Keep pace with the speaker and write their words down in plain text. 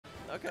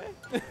Okay.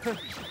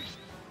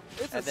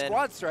 It's a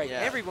squad strike. Yeah.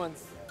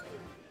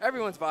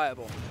 Everyone's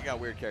viable. You got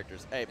weird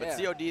characters. Hey, but Yeah.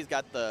 C.O.D's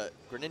got the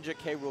Greninja,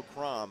 K-Rool,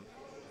 Chrom.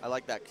 I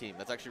like that team.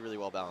 That's actually really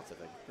well balanced, I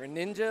think.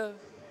 Greninja,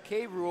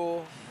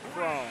 K-Rool,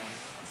 Chrom.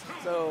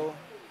 So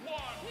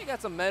you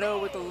got some Meadow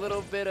with a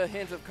little bit of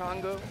hint of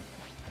Kongo.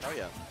 Oh,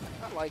 yeah.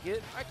 I like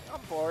it. I'm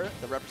for it.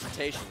 The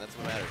representation, that's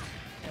what matters.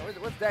 Yeah,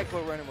 what's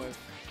Dakpo running with?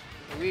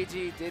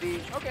 Luigi,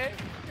 Diddy. Okay.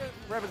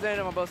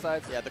 Representative on both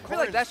sides. Yeah, the I feel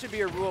like that should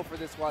be a rule for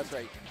this squad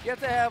strike. You have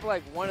to have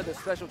like one of the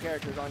special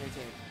characters on your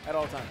team at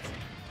all times.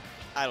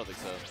 I don't think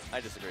so.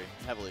 I disagree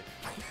heavily.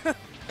 Oh,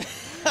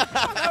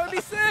 that would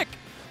be sick.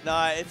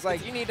 No, It's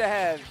like you need to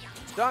have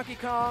Donkey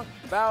Kong,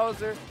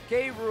 Bowser,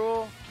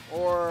 K-Rool,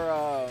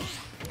 or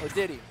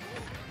Diddy.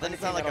 Then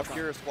it's not like a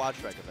pure squad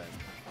strike event.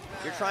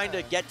 You're trying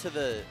to get to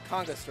the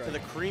Conga strike. to the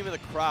cream of the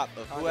crop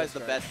of who Conga has the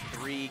strike. best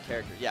 3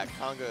 characters. Yeah,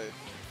 Conga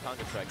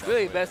strike. that's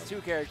Really, the way best to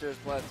go. 2 characters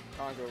plus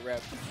Congo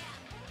rep.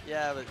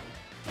 Yeah, but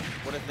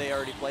what if they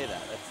already play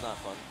that? That's not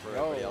fun for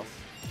everybody else.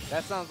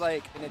 That sounds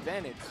like an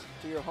advantage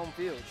to your home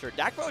field. Sure,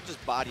 Dakpo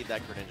just bodied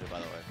that Greninja, by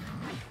the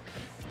way.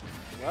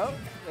 Well,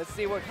 let's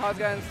see what Cos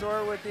got in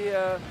store with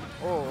the.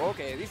 Oh,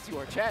 okay. These two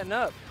are chatting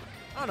up.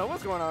 I don't know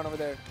what's going on over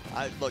there.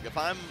 Look, if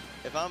I'm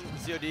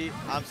C.O.D,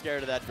 I'm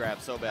scared of that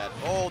grab so bad.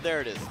 Oh,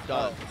 there it is.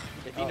 Done.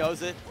 If he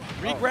knows it,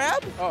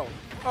 re-grab? Oh,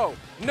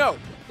 no.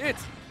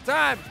 It's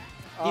time.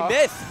 He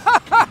missed.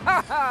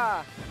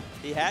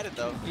 He had it,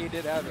 though. He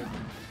did have it.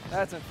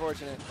 That's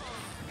unfortunate.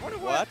 Wonder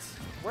What?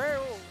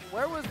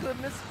 Where was the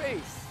missed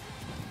space?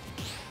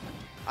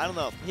 I don't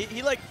know.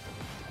 He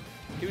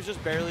was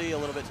just barely a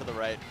little bit to the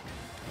right.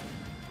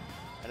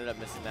 Ended up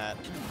missing that.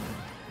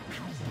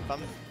 If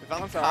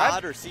I'm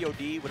C.O.D or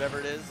C.O.D, whatever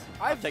it is,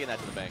 I'm taking that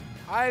to the bank.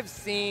 I've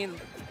seen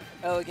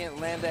Elegant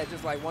land that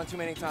just like one too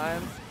many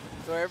times.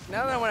 So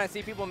now that when I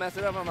see people mess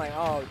it up, I'm like,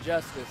 oh,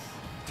 justice.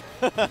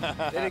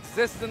 It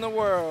exists in the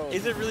world.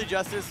 Is it really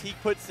justice? He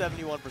put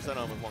 71%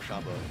 on with one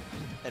combo.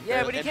 And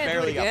yeah, but he can't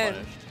do it again.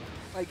 Got punished.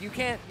 Like you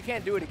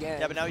can't do it again.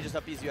 Yeah, but now he just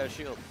up-B's you out of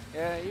shield.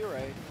 Yeah, you're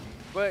right.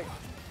 But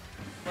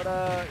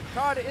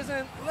C.O.D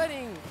isn't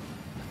letting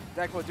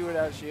Dakpo do it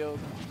out of shield.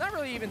 He's not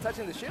really even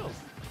touching the shield.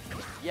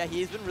 Yeah,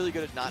 he's been really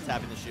good at not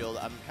tapping the shield.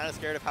 I'm kind of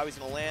scared of how he's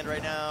going to land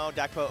right now.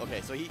 Dakpo,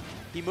 okay, so he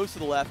moves to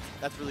the left.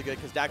 That's really good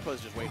because Dakpo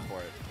is just waiting for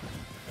it.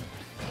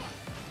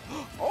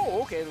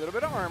 Oh, okay, a little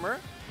bit of armor.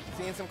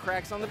 Seeing some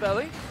cracks on the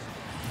belly.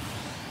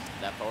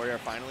 That forward air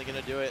finally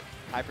going to do it.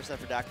 High percent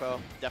for Dakpo.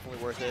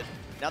 Definitely worth it.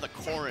 Now the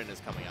Corrin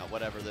is coming out,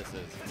 whatever this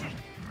is.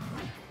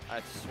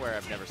 I swear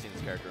I've never seen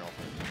this character in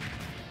Ultimate.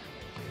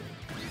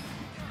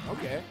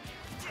 Okay.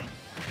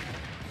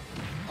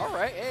 All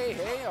right,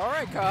 hey, all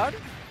right, C.O.D.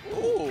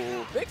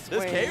 Ooh, big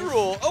swing. This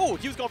K-Rool. Oh,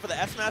 he was going for the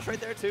F smash right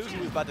there too. He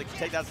was about to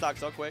take that stock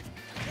so quick.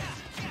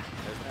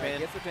 There's the pin.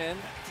 Gets the pin.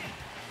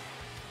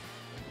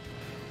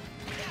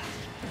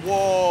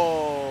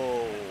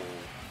 Whoa.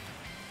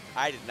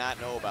 I did not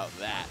know about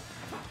that.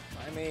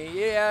 I mean,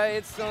 yeah,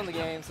 it's still in the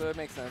game, so it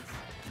makes sense.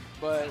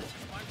 But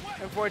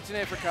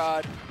unfortunate for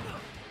C.O.D.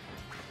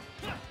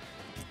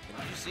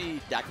 Did you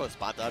see Dakpo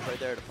spot dodge right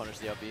there to punish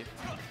the up B?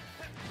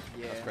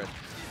 Yeah. That's great.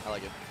 I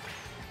like it.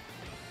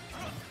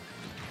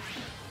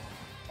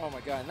 Oh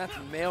my god, and that's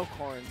male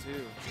corn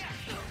too.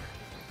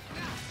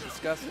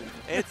 Disgusting.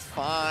 It's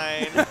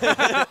fine.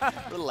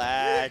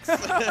 Relax.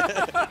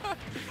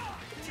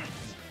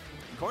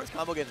 Corn's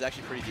combo game is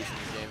actually pretty decent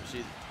in this game.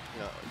 She's,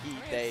 you know,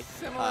 they.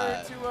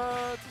 Similar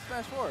to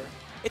Smash 4.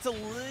 It's a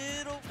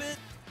little bit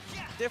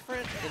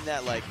different in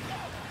that, like,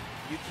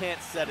 you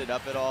can't set it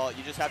up at all.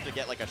 You just have to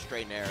get like a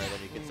straight and narrow,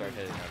 then you can start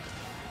hitting them.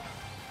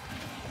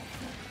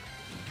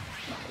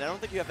 And I don't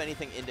think you have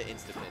anything into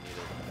instant pin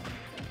either.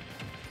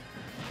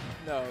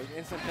 No,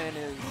 instant pin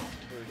is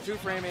for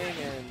 2-framing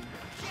and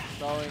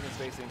stalling and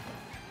spacing.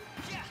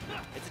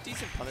 It's a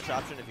decent punish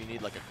option if you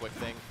need like a quick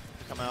thing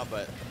to come out,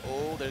 but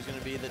oh, there's going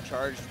to be the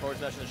charge forward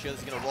smash and the shield.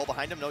 He's going to roll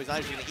behind him. No, he's not.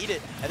 He's going to eat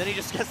it, and then he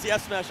just gets the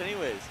F smash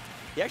anyways.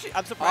 He actually,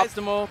 I'm surprised.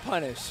 Optimal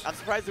punish. I'm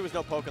surprised there was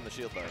no poke on the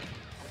shield though.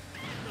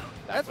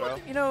 That's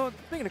what, you know,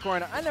 speaking of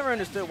corn, I never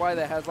understood why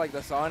that has like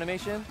the saw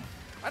animation.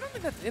 I don't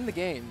think that's in the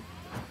game.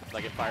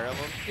 Like in Fire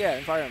Emblem? Yeah,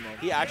 in Fire Emblem.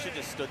 He actually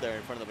just stood there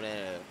in front of the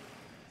banana.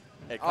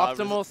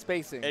 Optimal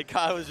spacing. And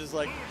Kai was just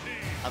like,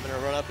 I'm going to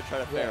run up and try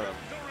to fair him.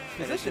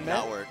 Position, and it did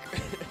not work.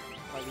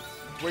 Like,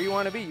 it's where you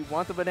want to be. You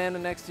want the banana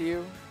next to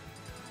you.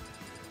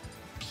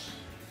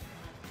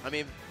 I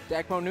mean,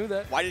 Dakpo knew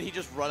that. Why did he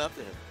just run up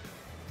to him?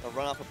 Or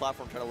run off the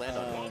platform trying to land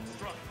on him?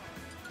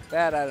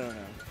 That I don't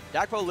know.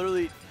 Dakpo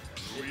literally,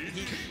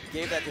 he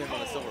gave that to him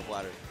on a silver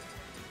platter.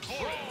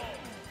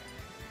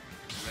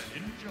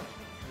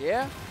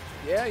 Yeah.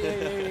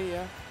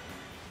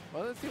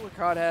 Well, let's see what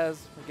C.O.D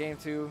has for game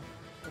 2.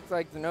 Looks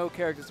like the no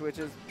character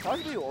switches.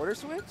 Possibly order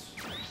switch?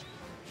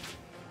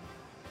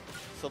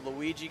 So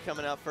Luigi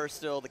coming out first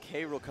still. The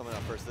K-Rool coming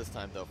out first this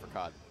time, though, for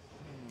C.O.D.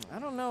 I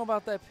don't know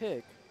about that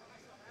pick.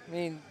 I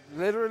mean,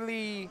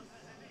 literally,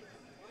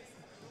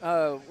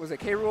 was it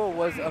K-Rool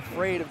was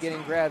afraid of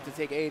getting grabbed to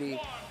take 80,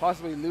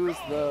 possibly lose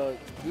the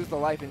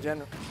life in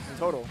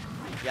total.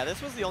 Yeah,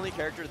 this was the only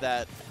character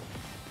that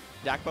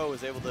Dakpo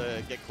was able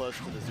to get close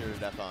to the 0 to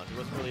death on. He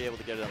wasn't really able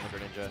to get it on the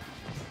Greninja.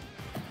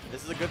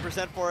 This is a good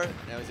percent for it.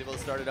 Now he's able to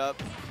start it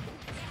up.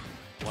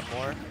 One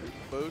more.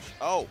 Boosh.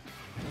 Oh!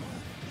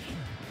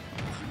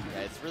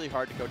 Yeah, it's really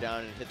hard to go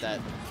down and hit that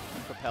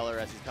propeller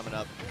as he's coming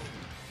up.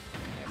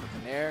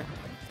 And there.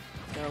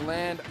 Gonna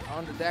land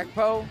on the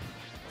Dakpo.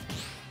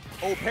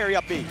 Oh, parry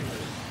up B.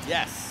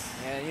 Yes.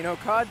 And, you know,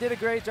 C.O.D did a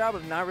great job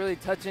of not really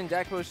touching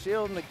Dakpo's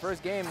shield in the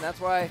first game, and that's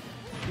why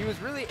he was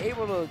really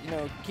able to, you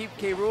know, keep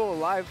K. Rool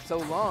alive so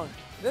long.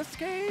 In this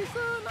case,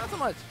 not so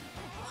much.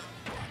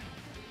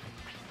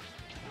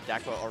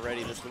 Dakpo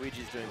already, this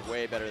Luigi's doing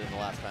way better than the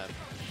last time.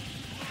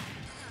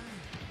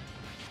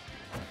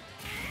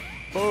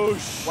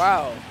 Boosh!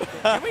 Wow.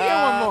 Can we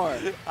get one more?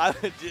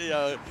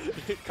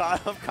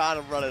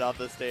 I'm running off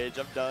the stage.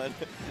 I'm done.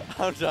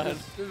 I'm done.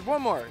 There's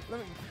one more.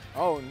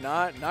 Oh,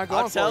 not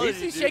going for it.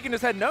 He's shaking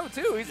his head no,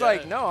 too. He's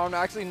like, no, I'm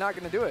actually not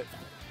going to do it.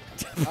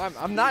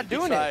 I'm not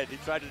doing it. He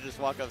tried to just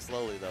walk up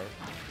slowly,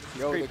 though.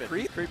 Yo, He's the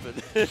creep? creeping.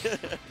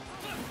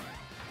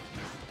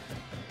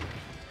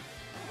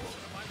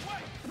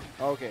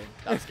 Okay.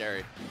 That was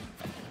scary.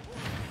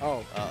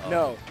 Oh,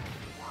 no.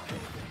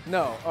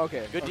 No,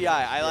 okay. Good okay. DI.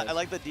 I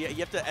like the DI. You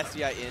have to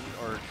SDI in,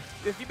 or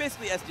if you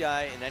basically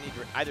SDI in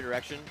either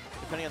direction,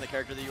 depending on the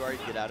character that you are, you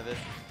can get out of it.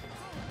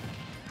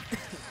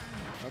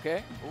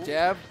 Okay. Ooh.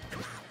 Jab.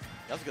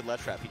 That was a good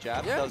ledge trap. He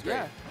jabbed. Yeah, That was great.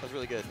 yeah. That was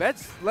really good.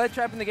 Best ledge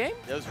trap in the game?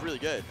 That was really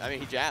good. I mean,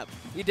 he jabbed.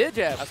 He did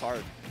jab. That's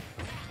hard.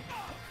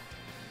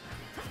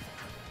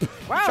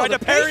 Wow, he tried the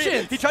to parry.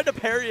 patience. He tried to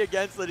parry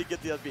again so that he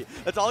get the SB.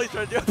 That's all he's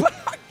trying to do.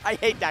 I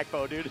hate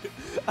Dakpo, dude.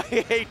 I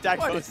hate Dakpo.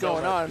 What is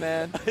going on,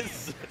 man?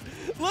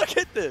 Look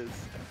at this.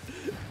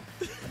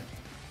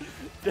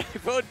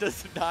 Dakpo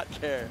does not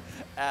care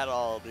at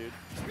all, dude.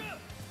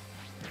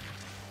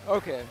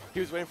 Okay. He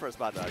was waiting for a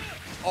spot dodge.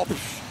 Oh,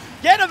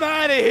 get him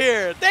out of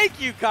here! Thank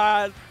you,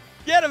 C.O.D.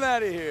 Get him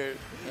out of here.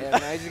 Yeah,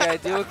 now you just gotta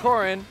deal with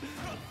Corrin.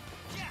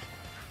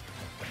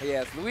 But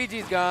yes,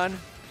 Luigi's gone.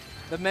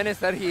 The menace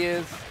that he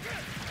is.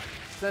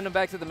 Send him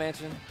back to the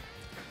mansion.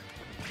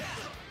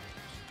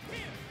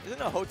 Isn't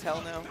it a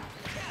hotel now?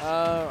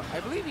 I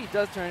believe he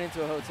does turn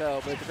into a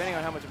hotel, but depending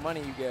on how much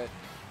money you get,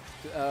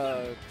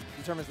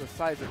 determines the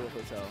size of the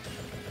hotel.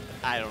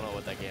 I don't know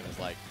what that game is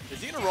like.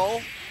 Is he gonna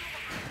roll?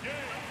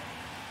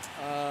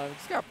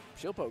 Just got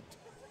shield poked.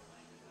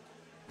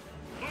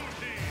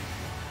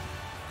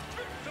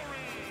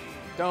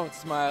 Don't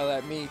smile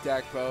at me,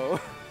 Dakpo.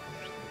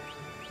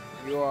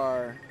 You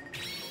are.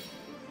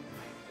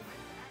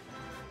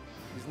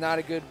 He's not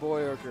a good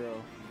boy or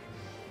girl.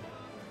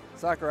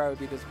 Sakurai would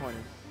be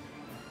disappointed.